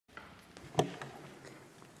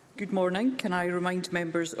Good morning. Can I remind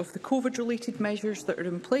members of the COVID-related measures that are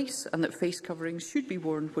in place and that face coverings should be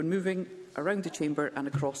worn when moving around the Chamber and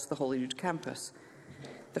across the Holyrood campus?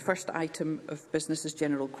 The first item of business is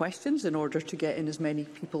general questions. In order to get in as many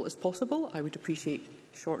people as possible, I would appreciate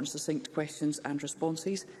short and succinct questions and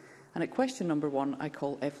responses. And at question number 1, I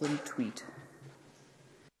call Evelyn Tweed.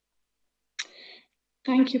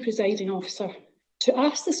 Thank you, Presiding Officer. To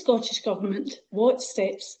ask the Scottish Government what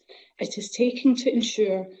steps it is taking to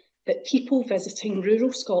ensure that people visiting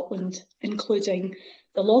rural Scotland, including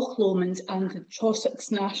the Loch Lomond and the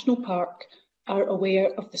Trossachs National Park, are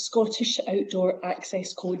aware of the Scottish Outdoor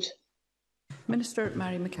Access Code. Minister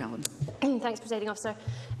Mary McCallum. Thanks, Presiding Officer.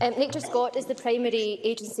 Nature Scot is the primary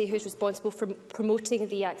agency who is responsible for promoting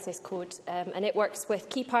the Access Code, and it works with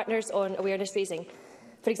key partners on awareness raising.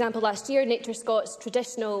 For example, last year, Nature Scot's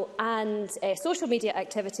traditional and social media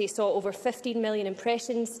activity saw over 15 million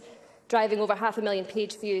impressions, driving over 500,000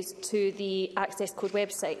 page views to the Access Code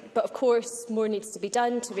website. But of course, more needs to be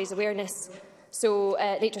done to raise awareness. So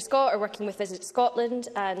Nature Scot are working with Visit Scotland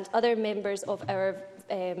and other members of our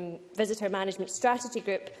Visitor Management Strategy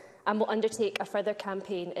Group and will undertake a further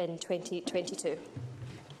campaign in 2022.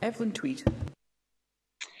 Evelyn Tweed.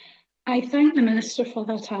 I thank the Minister for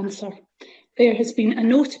that answer. There has been a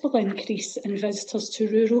notable increase in visitors to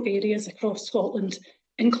rural areas across Scotland,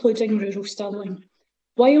 including rural Stirling.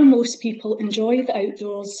 While most people enjoy the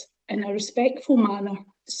outdoors in a respectful manner,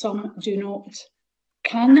 some do not.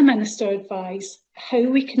 Can the Minister advise how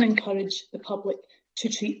we can encourage the public to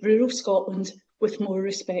treat rural Scotland with more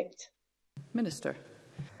respect? Minister.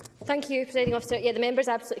 Thank you, Presiding Officer. Yeah, the member is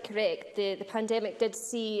absolutely correct. The pandemic did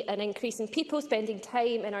see an increase in people spending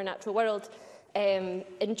time in our natural world,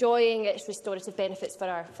 enjoying its restorative benefits for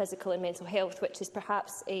our physical and mental health, which is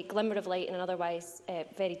perhaps a glimmer of light in an otherwise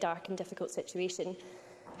very dark and difficult situation.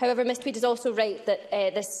 However, Ms Tweed is also right that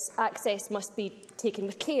this access must be taken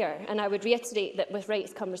with care, and I would reiterate that with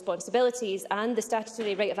rights come responsibilities, and the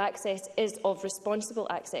statutory right of access is of responsible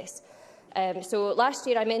access. So last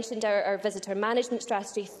year I mentioned our visitor management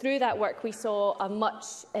strategy. Through that work we saw a much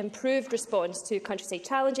improved response to countryside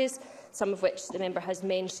challenges, some of which the member has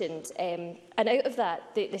mentioned. And out of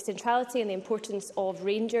that, the centrality and the importance of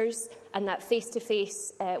rangers and that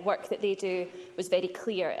face-to-face work that they do was very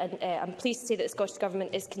clear. And I'm pleased to say that the Scottish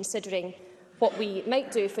Government is considering what we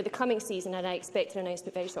might do for the coming season, and I expect an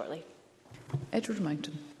announcement very shortly. Edward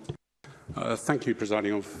Mountain. Thank you,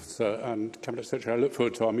 Presiding Officer and Cabinet Secretary. I look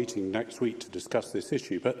forward to our meeting next week to discuss this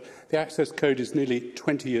issue. But the Access Code is nearly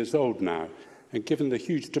 20 years old now, and given the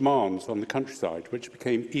huge demands on the countryside, which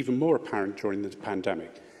became even more apparent during the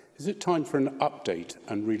pandemic, is it time for an update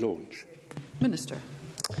and relaunch? Minister.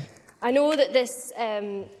 I know that this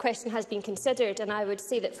question has been considered, and I would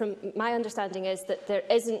say that from my understanding is that there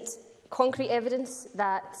isn't concrete evidence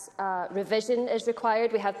that revision is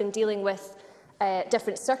required. We have been dealing with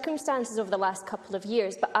different circumstances over the last couple of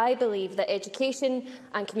years, but I believe that education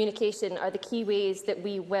and communication are the key ways that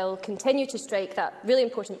we will continue to strike that really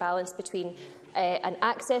important balance between an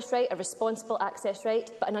access right, a responsible access right,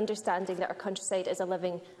 but an understanding that our countryside is a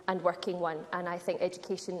living and working one. And I think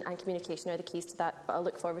education and communication are the keys to that, but I'll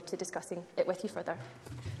look forward to discussing it with you further.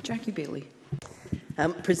 Jackie Bailey.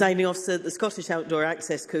 Presiding Officer, the Scottish Outdoor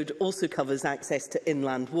Access Code also covers access to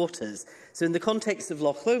inland waters. So in the context of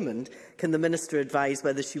Loch Lomond, can the Minister advise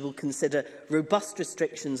whether she will consider robust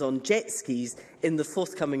restrictions on jet skis in the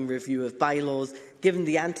forthcoming review of bylaws, given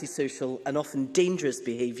the antisocial and often dangerous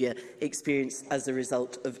behaviour experienced as a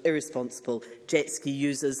result of irresponsible jet ski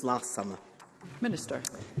users last summer? Minister.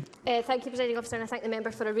 Thank you, Presiding Officer, and I thank the member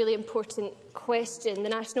for a really important question. The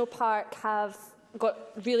National Park have got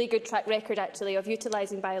a really good track record, actually, of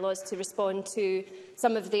utilising bylaws to respond to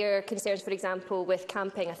some of their concerns, for example, with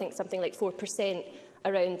camping. I think something like 4%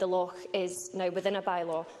 around the loch is now within a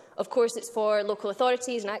bylaw. Of course, it's for local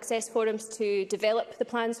authorities and access forums to develop the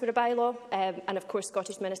plans for a bylaw, and of course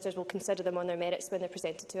Scottish ministers will consider them on their merits when they're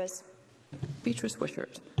presented to us. Beatrice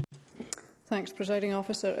Wishart. Thanks, Presiding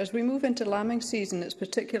Officer. As we move into lambing season, it's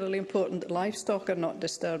particularly important that livestock are not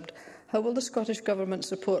disturbed. How will the Scottish Government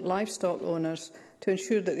support livestock owners to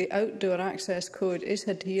ensure that the Outdoor Access Code is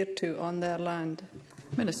adhered to on their land?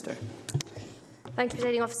 Minister. Thank you,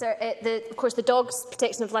 Presiding Officer. Of course, the Dogs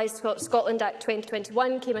Protection of Livestock Scotland Act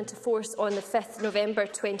 2021 came into force on the 5th November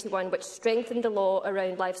 2021, which strengthened the law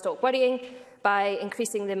around livestock worrying by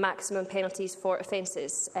increasing the maximum penalties for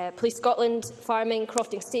offences. Police Scotland, farming,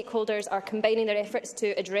 crofting stakeholders are combining their efforts to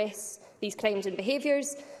address these crimes and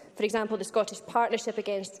behaviours. For example, the Scottish Partnership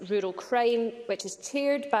Against Rural Crime, which is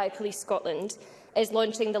chaired by Police Scotland, is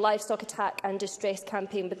launching the Livestock Attack and Distress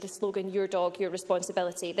campaign with the slogan "Your Dog, Your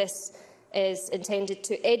Responsibility." This is intended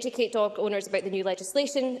to educate dog owners about the new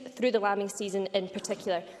legislation through the lambing season in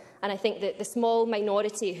particular. And I think that the small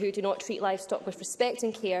minority who do not treat livestock with respect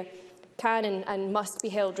and care can and must be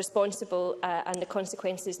held responsible, and the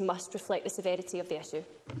consequences must reflect the severity of the issue.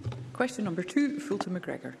 Question number 2, Fulton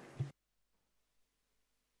McGregor.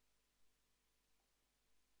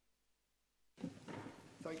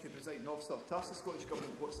 Thank you, Presiding Officer. To ask the Scottish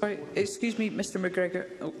Government what Sorry, excuse me, Mr McGregor.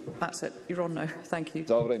 Oh, that's it. You're on now. Thank you. Is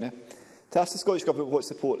that all right now? To ask the Scottish Government what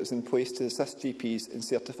support is in place to assist GPs in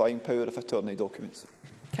certifying power of attorney documents.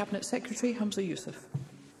 Cabinet Secretary Hamza Yousaf.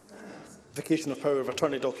 Certification of power of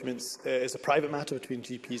attorney documents is a private matter between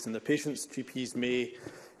GPs and their patients. GPs may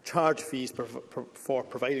charge fees for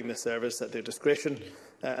providing this service at their discretion,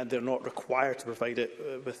 and they are not required to provide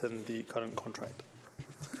it within the current contract.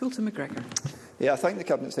 Fulton McGregor. I thank the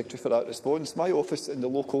Cabinet Secretary for that response. My office in the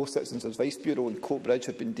local Citizens Advice Bureau in Coatbridge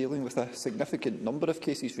have been dealing with a significant number of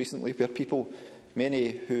cases recently where people,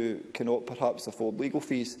 many who cannot perhaps afford legal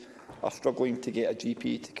fees, are struggling to get a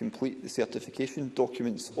GP to complete the certification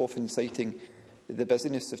documents, often citing the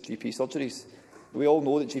busyness of GP surgeries. We all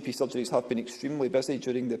know that GP surgeries have been extremely busy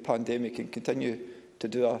during the pandemic and continue to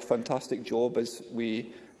do a fantastic job as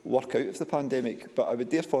we work out of the pandemic, but I would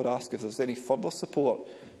therefore ask if there is any further support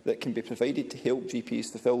that can be provided to help GPs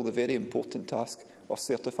fulfil the very important task of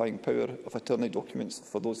certifying power of attorney documents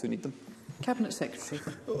for those who need them. Cabinet Secretary.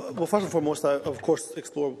 Well, first and foremost, I of course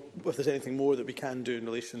explore if there's anything more that we can do in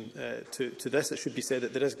relation to this. It should be said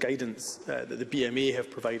that there is guidance that the BMA have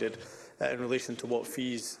provided in relation to what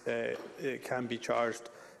fees can be charged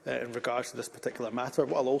in regards to this particular matter.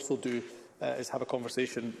 What I'll also do is have a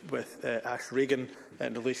conversation with Ash Regan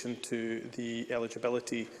in relation to the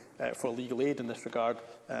eligibility for legal aid in this regard,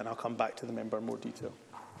 and I'll come back to the member in more detail.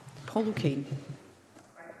 Paul O'Kane.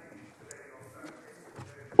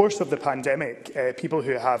 In the course of the pandemic, people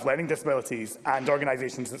who have learning disabilities and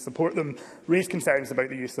organisations that support them raise concerns about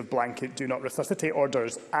the use of blanket do not resuscitate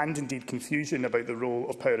orders and indeed confusion about the role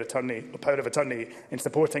of power of attorney in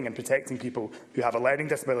supporting and protecting people who have a learning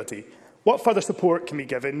disability. What further support can be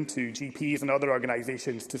given to GPs and other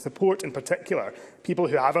organisations to support, in particular, people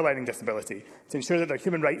who have a learning disability, to ensure that their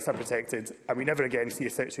human rights are protected and we never again see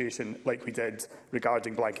a situation like we did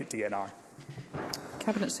regarding blanket DNR?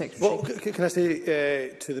 Cabinet Secretary. Well, can I say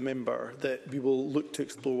to the member that we will look to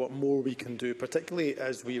explore what more we can do, particularly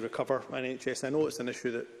as we recover NHS. I know it's an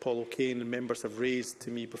issue that Paul O'Kane and members have raised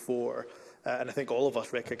to me before, and I think all of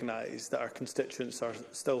us recognise that our constituents are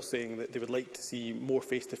still saying that they would like to see more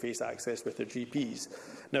face-to-face access with their GPs.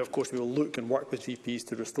 Now, of course, we will look and work with GPs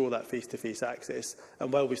to restore that face-to-face access.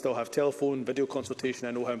 And while we still have telephone, video consultation,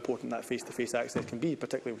 I know how important that face-to-face access can be,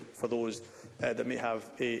 particularly for those that may have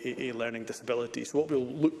a learning disability. So what we'll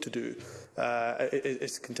look to do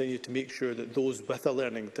is continue to make sure that those with a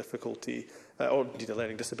learning difficulty, or indeed a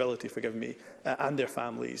learning disability, forgive me, and their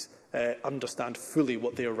families understand fully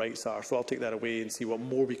what their rights are. So I'll take that away and see what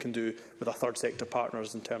more we can do with our third sector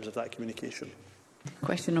partners in terms of that communication.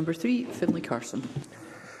 Question number 3, Finlay Carson.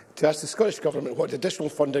 To ask the Scottish Government what additional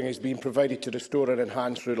funding is being provided to restore and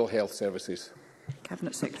enhance rural health services.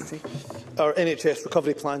 Cabinet Secretary. Our NHS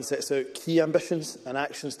recovery plan sets out key ambitions and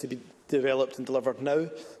actions to be developed and delivered now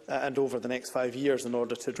and over the next 5 years in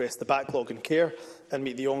order to address the backlog in care and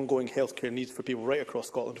meet the ongoing healthcare needs for people right across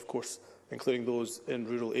Scotland, of course, including those in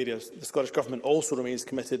rural areas. The Scottish Government also remains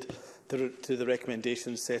committed to the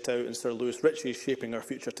recommendations set out in Sir Lewis Ritchie's Shaping Our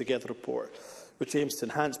Future Together report, which aims to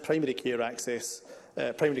enhance primary care access,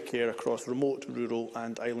 primary care across remote, rural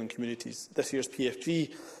and island communities. This year's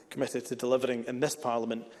PFG committed to delivering in this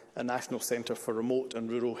Parliament a National Centre for Remote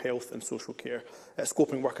and Rural Health and Social Care.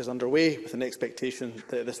 Scoping work is underway with an expectation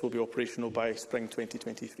that this will be operational by spring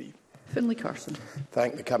 2023. Finlay Carson.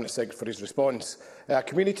 Thank the Cabinet Secretary for his response. A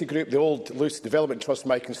community group, the Old Luce Development Trust,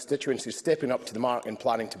 my constituency, is stepping up to the mark in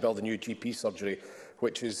planning to build a new GP surgery,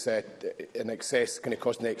 which is going to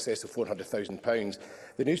cost in excess of £400,000.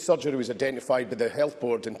 The new surgery was identified by the Health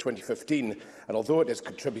Board in 2015, and although it has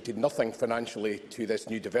contributed nothing financially to this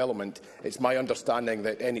new development, it's my understanding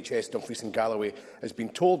that NHS Dumfries and Galloway has been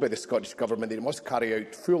told by the Scottish Government that it must carry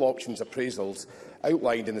out full options appraisals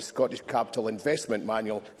outlined in the Scottish Capital Investment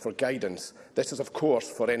Manual for guidance. This is, of course,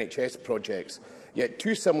 for NHS projects. Yet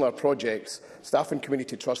two similar projects, Staff and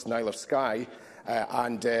Community Trust in Isle of Skye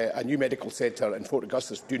and a new medical centre in Fort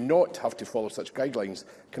Augustus, do not have to follow such guidelines.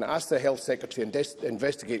 Can I ask the Health Secretary to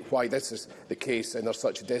investigate why this is the case and there is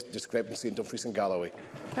such a discrepancy in Dumfries and Galloway?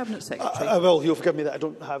 Cabinet Secretary. I will. You'll forgive me that I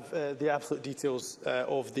don't have the absolute details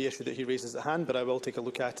of the issue that he raises at hand, but I will take a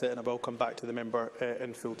look at it and I will come back to the member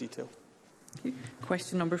in full detail.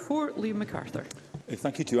 Question number 4, Liam MacArthur.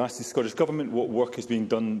 Thank you. To ask the Scottish Government what work is being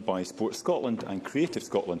done by Sport Scotland and Creative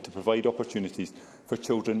Scotland to provide opportunities for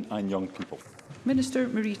children and young people. Minister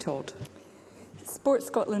Marie Todd. Sport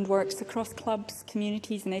Scotland works across clubs,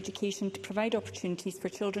 communities and education to provide opportunities for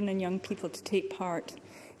children and young people to take part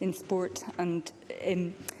in sport, and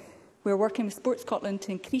we are working with Sport Scotland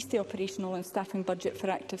to increase the operational and staffing budget for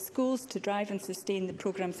active schools to drive and sustain the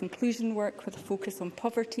programme's inclusion work with a focus on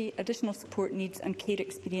poverty, additional support needs and care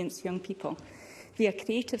experienced young people. Via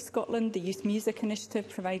Creative Scotland, the Youth Music Initiative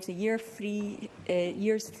provides a year's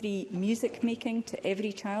free music making to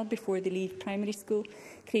every child before they leave primary school.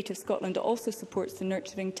 Creative Scotland also supports the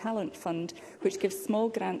Nurturing Talent Fund, which gives small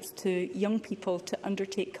grants to young people to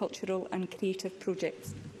undertake cultural and creative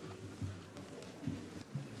projects.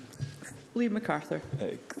 Liam MacArthur.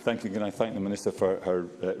 Thank you, and I thank the Minister for her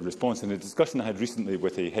response. In a discussion I had recently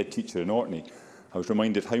with a head teacher in Orkney, I was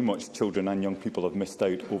reminded how much children and young people have missed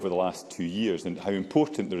out over the last 2 years and how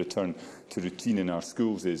important the return to routine in our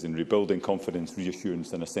schools is in rebuilding confidence,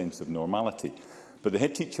 reassurance and a sense of normality. But the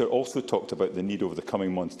head teacher also talked about the need over the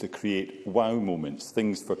coming months to create wow moments,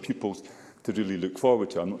 things for pupils to really look forward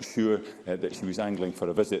to. I'm not sure that she was angling for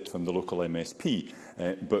a visit from the local MSP,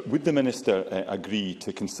 but would the Minister agree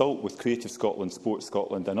to consult with Creative Scotland, Sport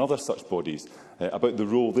Scotland and other such bodies about the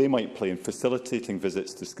role they might play in facilitating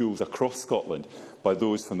visits to schools across Scotland by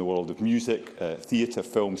those from the world of music, theatre,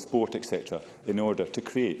 film, sport, etc., in order to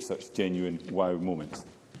create such genuine wow moments?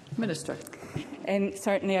 Minister.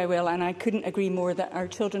 Certainly I will, and I couldn't agree more that our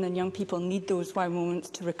children and young people need those wow moments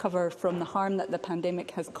to recover from the harm that the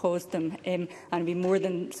pandemic has caused them, and I'd be more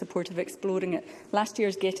than supportive of exploring it. Last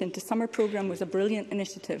year's Get Into Summer programme was a brilliant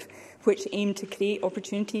initiative which aimed to create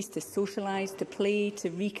opportunities to socialise, to play, to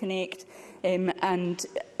reconnect, and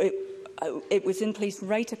it was in place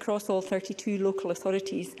right across all 32 local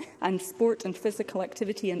authorities, and sport and physical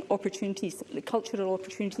activity and opportunities, the cultural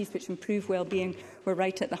opportunities which improve well-being were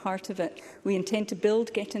right at the heart of it. We intend to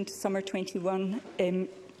build Get Into Summer 21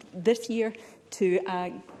 this year to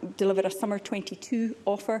deliver a Summer 22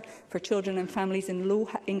 offer for children and families in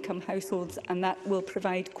low-income households, and that will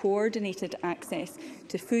provide coordinated access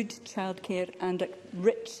to food, childcare and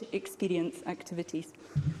rich experience activities.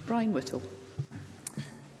 Brian Whittle.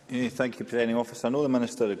 Thank you, Presiding Officer. I know the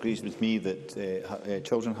Minister agrees with me that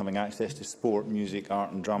children having access to sport, music,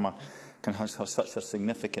 art and drama can have such a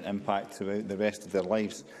significant impact throughout the rest of their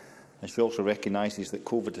lives. And she also recognises that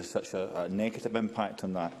COVID has such a negative impact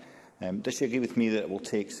on that. Does she agree with me that it will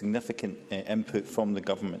take significant input from the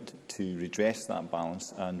Government to redress that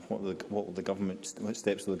balance, and what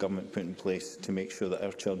steps will the Government put in place to make sure that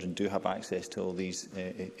our children do have access to all these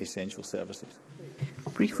essential services?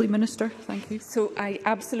 Briefly, Minister. Thank you. So I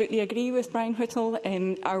absolutely agree with Brian Whittle.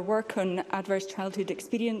 Our work on adverse childhood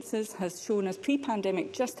experiences has shown us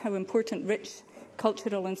pre-pandemic just how important rich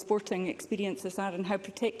cultural and sporting experiences are, and how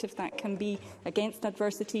protective that can be against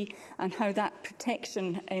adversity, and how that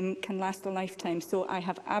protection can last a lifetime. So I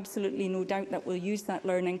have absolutely no doubt that we'll use that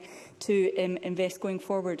learning to invest going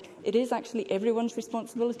forward. It is actually everyone's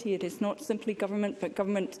responsibility. It is not simply government, but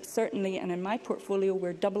government certainly, and in my portfolio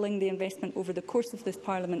we're doubling the investment over the course of this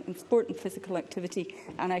Parliament in sport and physical activity,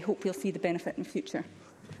 and I hope we'll see the benefit in future.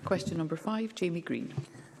 Question number 5, Jamie Green.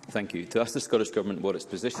 Thank you. To ask the Scottish Government what its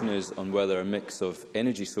position is on whether a mix of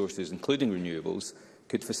energy sources, including renewables,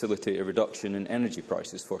 could facilitate a reduction in energy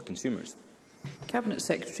prices for consumers. Cabinet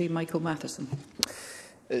Secretary Michael Matheson.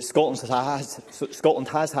 Scotland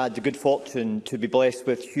has had the good fortune to be blessed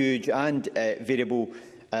with huge and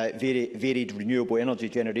varied renewable energy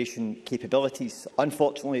generation capabilities.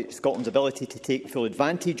 Unfortunately, Scotland's ability to take full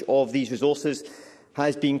advantage of these resources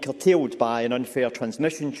has been curtailed by an unfair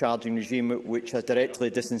transmission charging regime which has directly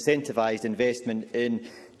disincentivised investment in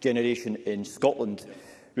generation in Scotland.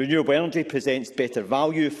 Renewable energy presents better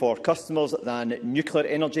value for customers than nuclear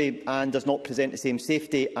energy and does not present the same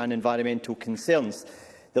safety and environmental concerns.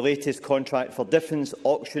 The latest contract for difference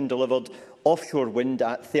auction delivered offshore wind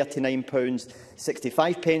at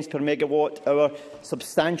 £39.65 per megawatt hour,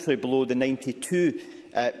 substantially below the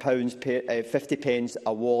 £92.50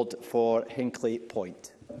 award for Hinkley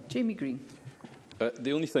Point. Jamie Green.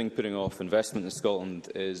 The only thing putting off investment in Scotland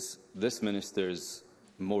is this Minister's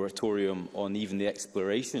moratorium on even the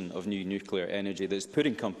exploration of new nuclear energy that is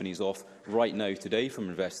putting companies off right now today from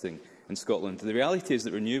investing in Scotland. The reality is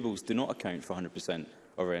that renewables do not account for 100%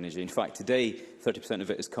 of our energy. In fact, today 30%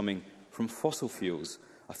 of it is coming from fossil fuels.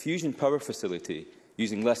 A fusion power facility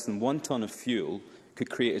using less than 1 tonne of fuel could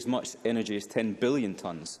create as much energy as 10 billion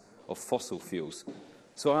tonnes of fossil fuels.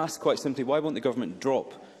 So I ask quite simply, why won't the Government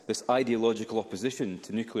drop this ideological opposition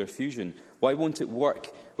to nuclear fusion? Why won't it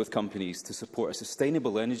work with companies to support a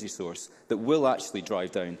sustainable energy source that will actually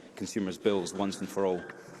drive down consumers' bills once and for all?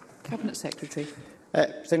 Cabinet Secretary.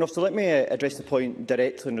 So let me address the point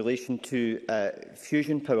directly in relation to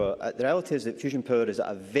fusion power. The reality is that fusion power is at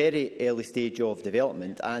a very early stage of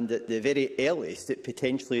development, and at the very earliest it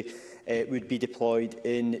potentially would be deployed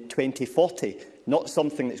in 2040, not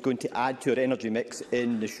something that's going to add to our energy mix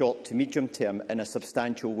in the short to medium term in a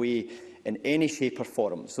substantial way in any shape or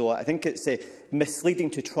form. So I think it's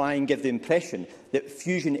misleading to try and give the impression that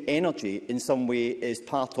fusion energy in some way is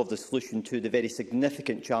part of the solution to the very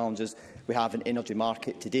significant challenges we have in the energy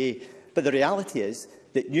market today. But the reality is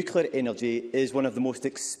that nuclear energy is one of the most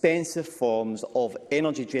expensive forms of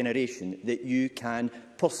energy generation that you can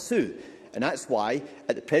pursue. And that's why,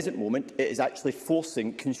 at the present moment, it is actually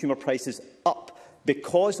forcing consumer prices up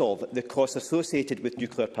because of the costs associated with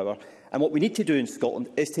nuclear power. And what we need to do in Scotland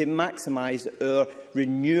is to maximise our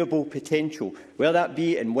renewable potential, whether that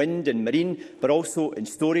be in wind and marine, but also in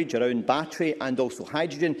storage around battery and also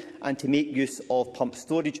hydrogen, and to make use of pumped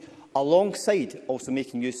storage, alongside also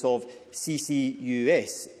making use of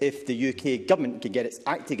CCUS if the UK Government can get its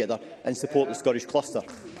act together and support the Scottish cluster.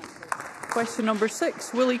 Question number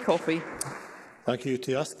 6, Willie Coffey. Thank you.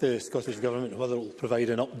 To ask the Scottish Government whether it will provide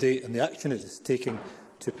an update on the action it is taking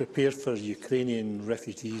to prepare for Ukrainian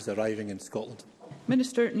refugees arriving in Scotland.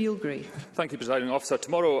 Minister Neil Gray. Thank you, Presiding Officer.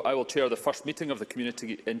 Tomorrow I will chair the first meeting of the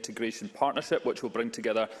Community Integration Partnership, which will bring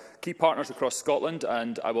together key partners across Scotland,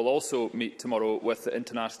 and I will also meet tomorrow with the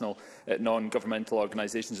international non-governmental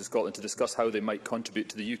organisations in Scotland to discuss how they might contribute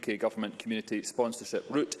to the UK Government community sponsorship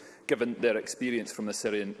route, given their experience from the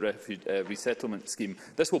Syrian resettlement scheme.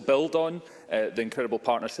 This will build on the incredible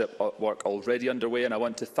partnership work already underway, and I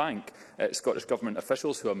want to thank Scottish Government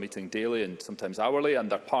officials who are meeting daily and sometimes hourly,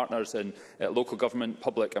 and their partners in local government,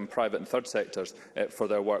 public and private and third sectors for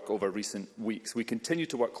their work over recent weeks. We continue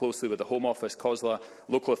to work closely with the Home Office, COSLA,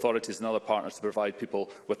 local authorities and other partners to provide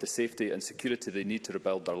people with the safety and security they need to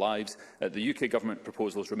rebuild their lives. The UK Government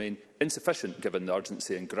proposals remain insufficient given the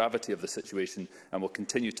urgency and gravity of the situation, and will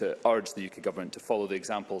continue to urge the UK Government to follow the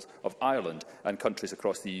examples of Ireland and countries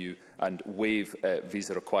across the EU and waive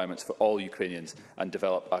visa requirements for all Ukrainians and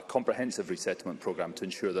develop a comprehensive resettlement programme to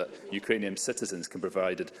ensure that Ukrainian citizens can be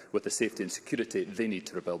provided with the safety and security they need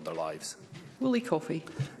to rebuild their lives. Willie Coffey.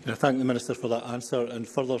 I thank the Minister for that answer, and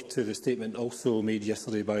further to the statement also made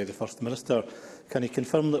yesterday by the First Minister, can he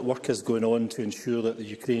confirm that work is going on to ensure that the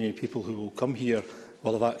Ukrainian people who will come here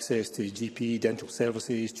will have access to GP, dental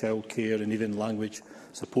services, childcare and even language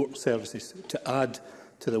support services, to add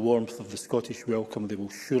to the warmth of the Scottish welcome they will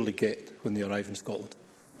surely get when they arrive in Scotland?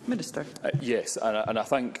 Minister. Yes, and I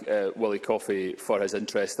thank Willie Coffey for his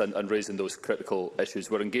interest and raising those critical issues.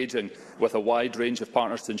 We're engaging with a wide range of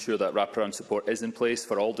partners to ensure that wraparound support is in place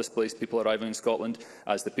for all displaced people arriving in Scotland,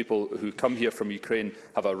 as the people who come here from Ukraine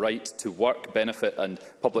have a right to work, benefit, and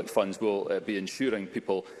public funds will be ensuring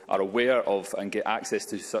people are aware of and get access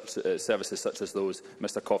to such services such as those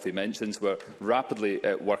Mr Coffey mentions. We're rapidly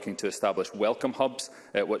working to establish welcome hubs,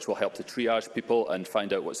 which will help to triage people and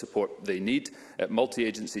find out what support they need.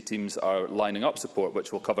 Multi-agency teams are lining up support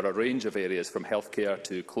which will cover a range of areas from healthcare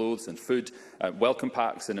to clothes and food. Welcome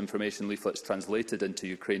packs and information leaflets translated into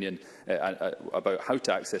Ukrainian about how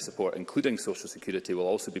to access support, including social security, will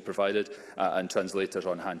also be provided, and translators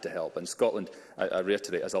on hand to help. And Scotland, I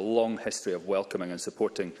reiterate, has a long history of welcoming and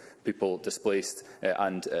supporting people displaced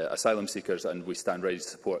and asylum seekers, and we stand ready to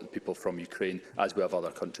support the people from Ukraine, as we have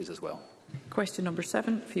other countries as well. Question number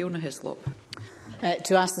 7, Fiona Hislop.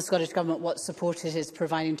 To ask the Scottish Government what support it is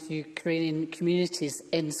providing to Ukrainian communities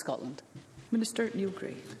in Scotland. Minister Neil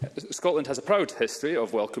Gray. Scotland has a proud history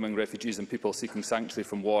of welcoming refugees and people seeking sanctuary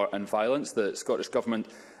from war and violence. The Scottish Government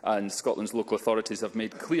and Scotland's local authorities have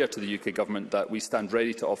made clear to the UK Government that we stand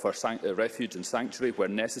ready to offer refuge and sanctuary where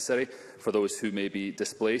necessary for those who may be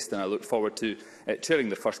displaced, and I look forward to chairing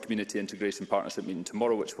the first Community Integration Partnership meeting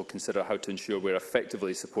tomorrow, which will consider how to ensure we are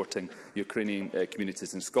effectively supporting Ukrainian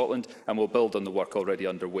communities in Scotland, and will build on the work already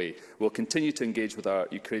underway. We will continue to engage with our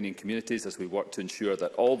Ukrainian communities as we work to ensure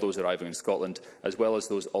that all those arriving in Scotland, as well as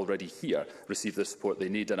those already here, receive the support they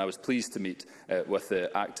need. And I was pleased to meet with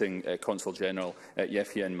the Acting Consul General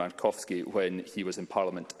Yevhen Markovsky when he was in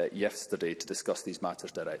Parliament yesterday to discuss these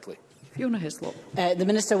matters directly. Fiona Hislop. The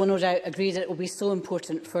Minister will no doubt agree that it will be so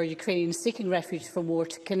important for Ukrainians seeking refuge from war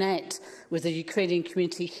to connect with the Ukrainian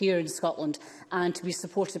community here in Scotland and to be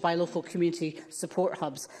supported by local community support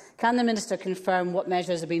hubs. Can the Minister confirm what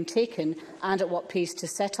measures are being taken and at what pace to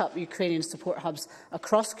set up Ukrainian support hubs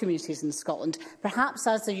across communities in Scotland Scotland, perhaps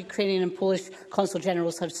as the Ukrainian and Polish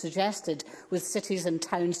Consul-Generals have suggested, with cities and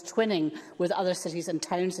towns twinning with other cities and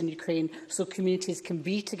towns in Ukraine so communities can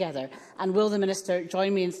be together? And will the Minister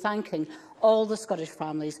join me in thanking all the Scottish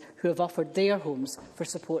families who have offered their homes for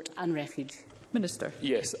support and refuge? Minister.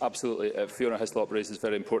 Yes, absolutely. Fiona Hislop raises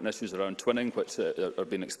very important issues around twinning, which are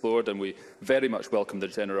being explored, and we very much welcome the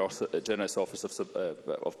generous office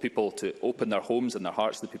of people to open their homes and their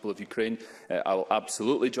hearts to the people of Ukraine. I will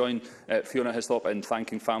absolutely join Fiona Hislop in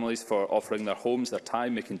thanking families for offering their homes, their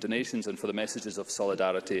time, making donations, and for the messages of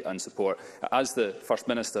solidarity and support. As the First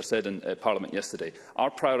Minister said in Parliament yesterday, our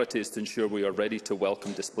priority is to ensure we are ready to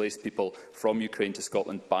welcome displaced people from Ukraine to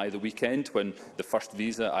Scotland by the weekend, when the first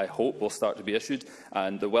visa, I hope, will start to be issued,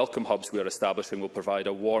 and the welcome hubs we are establishing will provide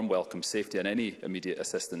a warm welcome, safety and any immediate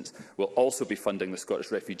assistance. We will also be funding the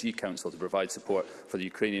Scottish Refugee Council to provide support for the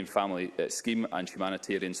Ukrainian Family Scheme and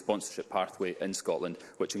humanitarian sponsorship pathway in Scotland,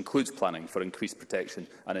 which includes planning for increased protection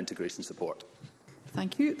and integration support.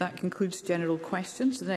 Thank you. That concludes general questions.